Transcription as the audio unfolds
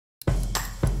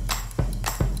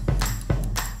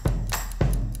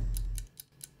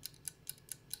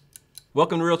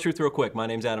Welcome to Real Truth Real Quick. My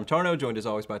name's Adam Tarnow, joined as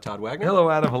always by Todd Wagner. Hello,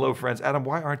 Adam. Hello, friends. Adam,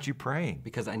 why aren't you praying?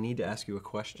 Because I need to ask you a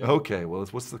question. Okay, well,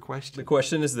 what's the The question?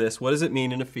 question is this: what does it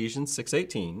mean in Ephesians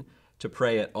 6:18 to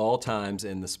pray at all times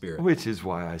in the Spirit? Which is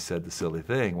why I said the silly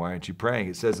thing. Why aren't you praying?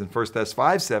 It says in 1 Thess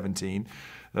 5:17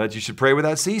 that you should pray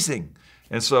without ceasing.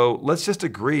 And so let's just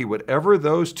agree, whatever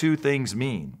those two things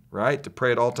mean, right? To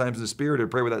pray at all times in the Spirit or to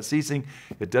pray without ceasing,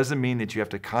 it doesn't mean that you have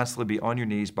to constantly be on your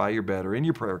knees by your bed or in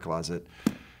your prayer closet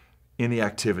in the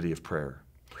activity of prayer.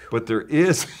 But there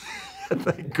is,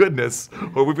 thank goodness,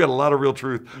 well, we've got a lot of real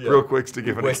truth, real quicks to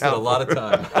give an Wasted account a lot for.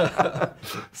 of time.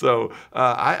 So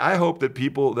I hope that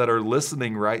people that are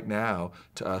listening right now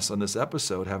to us on this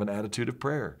episode have an attitude of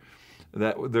prayer.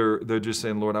 That they're just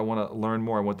saying, Lord, I want to learn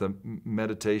more. I want the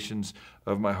meditations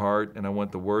of my heart and I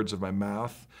want the words of my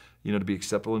mouth, to be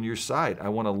acceptable in your sight. I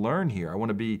want to learn here. I want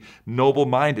to be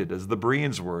noble-minded, as the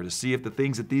Bereans were, to see if the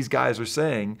things that these guys are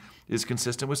saying is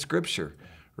consistent with Scripture,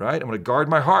 right? I want to guard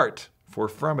my heart, for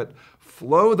from it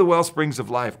flow the well springs of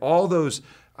life. All those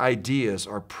ideas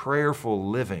are prayerful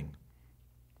living.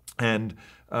 And,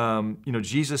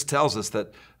 Jesus tells us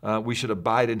that we should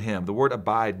abide in Him. The word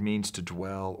abide means to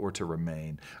dwell or to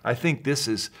remain. I think this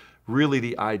is really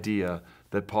the idea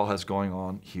that Paul has going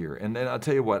on here. And I'll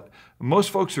tell you what,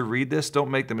 most folks who read this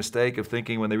don't make the mistake of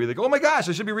thinking when they read it, oh my gosh,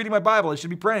 I should be reading my Bible. I should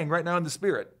be praying right now in the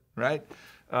Spirit, right?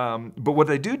 But what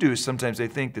they do is sometimes they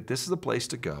think that this is a place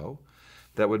to go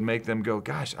that would make them go,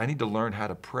 gosh, I need to learn how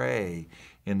to pray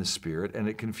in the Spirit. And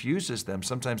it confuses them.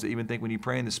 Sometimes they even think when you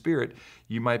pray in the Spirit,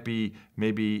 you might be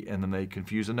maybe, and then they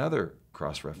confuse another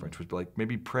cross-reference, which is like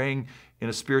maybe praying in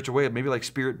a spiritual way, maybe like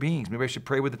spirit beings. Maybe I should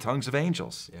pray with the tongues of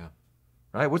angels. Yeah.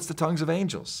 Right? What's the tongues of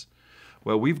angels?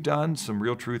 Well, we've done some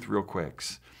real truth, real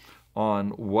quicks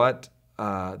on what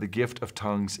the gift of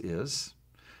tongues is.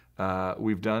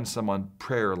 We've done some on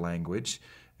prayer language,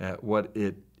 what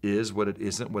it is, what it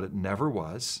isn't, what it never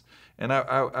was. And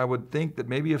I would think that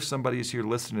maybe if somebody is here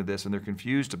listening to this and they're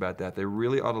confused about that, they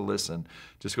really ought to listen.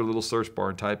 Just go to the little search bar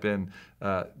and type in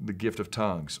the gift of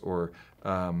tongues or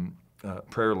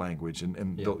prayer language,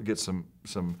 and they'll get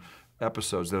some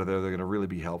episodes that are there that are going to really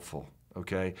be helpful.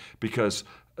 Okay? Because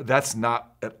that's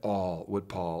not at all what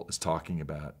Paul is talking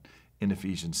about in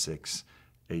Ephesians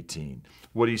 6:18.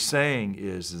 What he's saying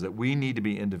is that we need to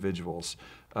be individuals.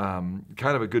 Kind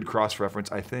of a good cross-reference,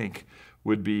 I think,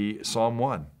 would be Psalm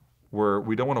 1, where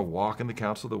we don't want to walk in the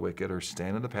counsel of the wicked or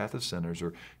stand in the path of sinners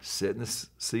or sit in the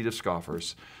seat of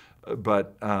scoffers,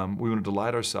 but we want to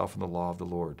delight ourselves in the law of the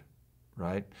Lord,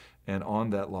 right? And on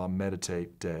that law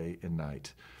meditate day and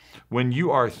night. When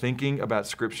you are thinking about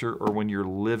Scripture or when you're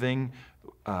living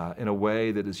in a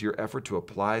way that is your effort to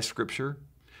apply Scripture,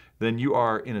 then you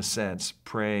are, in a sense,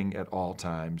 praying at all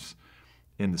times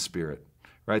in the Spirit.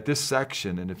 Right? This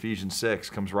section in Ephesians 6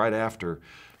 comes right after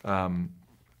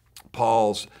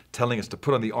Paul's telling us to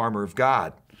put on the armor of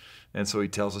God. And so he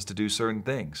tells us to do certain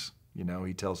things.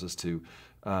 He tells us to,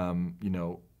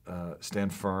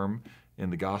 stand firm in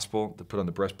the gospel, to put on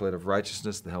the breastplate of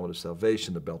righteousness, the helmet of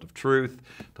salvation, the belt of truth,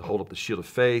 to hold up the shield of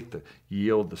faith, to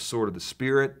yield the sword of the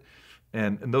Spirit.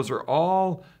 And those are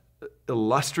all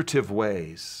illustrative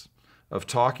ways of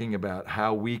talking about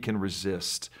how we can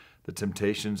resist the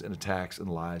temptations and attacks and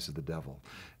lies of the devil.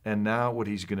 And now what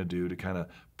he's going to do to kind of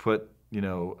put,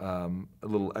 a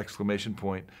little exclamation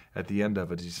point at the end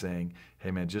of it, he's saying, hey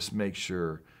man, just make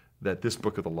sure that this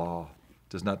book of the law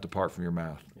does not depart from your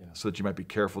mouth, so that you might be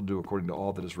careful to do according to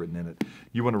all that is written in it.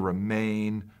 You want to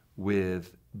remain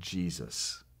with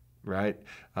Jesus, right?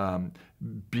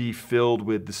 Be filled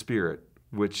with the Spirit,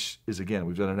 which is, again,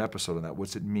 we've done an episode on that.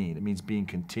 What's it mean? It means being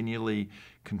continually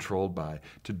controlled by,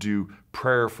 to do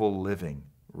prayerful living,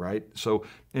 right? So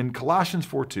in Colossians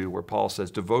 4:2, where Paul says,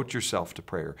 devote yourself to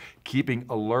prayer, keeping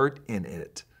alert in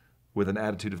it with an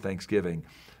attitude of thanksgiving,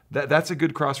 that's a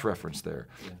good cross-reference there.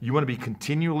 Yeah. You want to be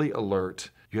continually alert.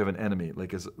 You have an enemy,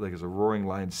 like as a roaring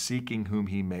lion, seeking whom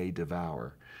he may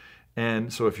devour.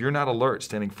 And so if you're not alert,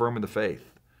 standing firm in the faith,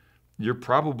 you're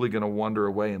probably going to wander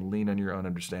away and lean on your own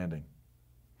understanding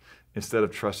instead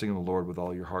of trusting in the Lord with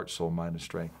all your heart, soul, mind, and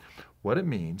strength. What it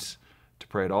means to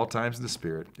pray at all times in the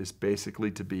Spirit is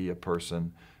basically to be a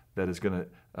person that is going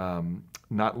to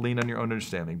not lean on your own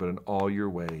understanding, but in all your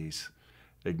ways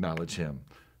acknowledge Him.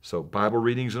 So Bible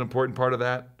reading is an important part of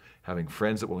that. Having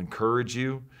friends that will encourage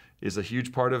you is a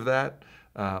huge part of that.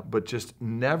 But just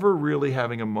never really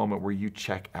having a moment where you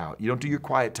check out. You don't do your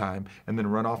quiet time and then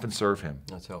run off and serve Him.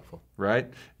 That's helpful.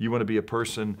 Right? You want to be a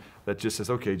person that just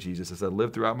says, okay, Jesus, as I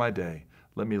live throughout my day,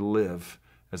 let me live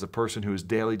as a person who is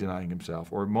daily denying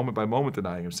himself or moment by moment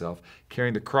denying himself,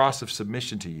 carrying the cross of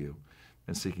submission to you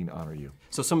and seeking to honor you.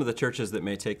 So some of the churches that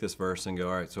may take this verse and go,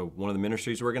 all right, so one of the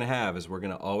ministries we're going to have is we're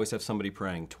going to always have somebody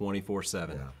praying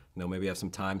 24/7. Yeah. They'll maybe have some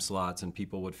time slots and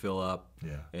people would fill up,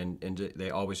 and they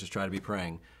always just try to be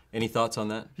praying. Any thoughts on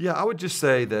that? Yeah, I would just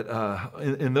say that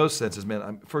in those senses,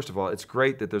 man, first of all, it's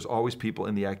great that there's always people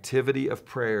in the activity of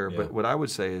prayer, but what I would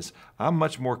say is I'm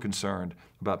much more concerned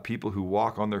about people who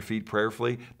walk on their feet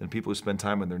prayerfully than people who spend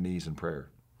time on their knees in prayer.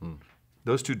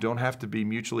 Those two don't have to be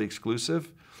mutually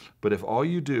exclusive, but if all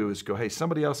you do is go, hey,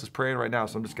 somebody else is praying right now,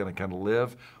 so I'm just going to kind of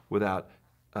live without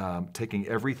taking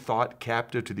every thought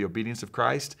captive to the obedience of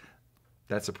Christ,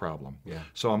 that's a problem. Yeah.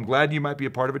 So I'm glad you might be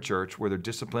a part of a church where they're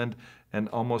disciplined and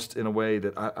almost in a way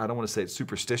that I don't want to say it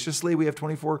superstitiously, we have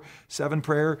 24/7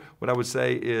 prayer. What I would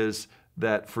say is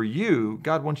that for you,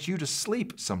 God wants you to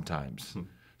sleep sometimes.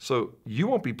 So you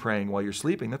won't be praying while you're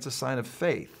sleeping. That's a sign of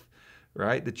faith,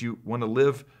 right? That you want to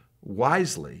live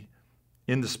wisely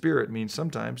in the Spirit means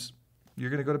sometimes you're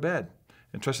going to go to bed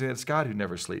and trusting that it's God who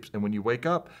never sleeps. And when you wake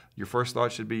up, your first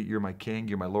thought should be, you're my King,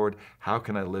 you're my Lord, how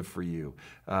can I live for you?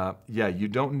 You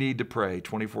don't need to pray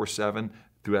 24/7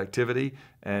 through activity,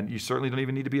 and you certainly don't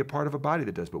even need to be a part of a body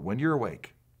that does. But when you're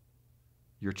awake,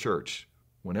 your church,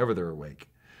 whenever they're awake,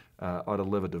 ought to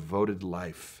live a devoted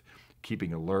life,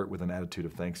 keeping alert with an attitude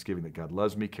of thanksgiving that God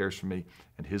loves me, cares for me,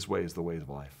 and His way is the way of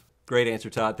life. Great answer,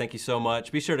 Todd. Thank you so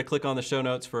much. Be sure to click on the show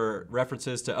notes for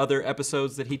references to other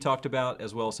episodes that he talked about,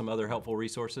 as well as some other helpful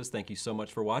resources. Thank you so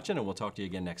much for watching, and we'll talk to you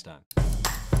again next time.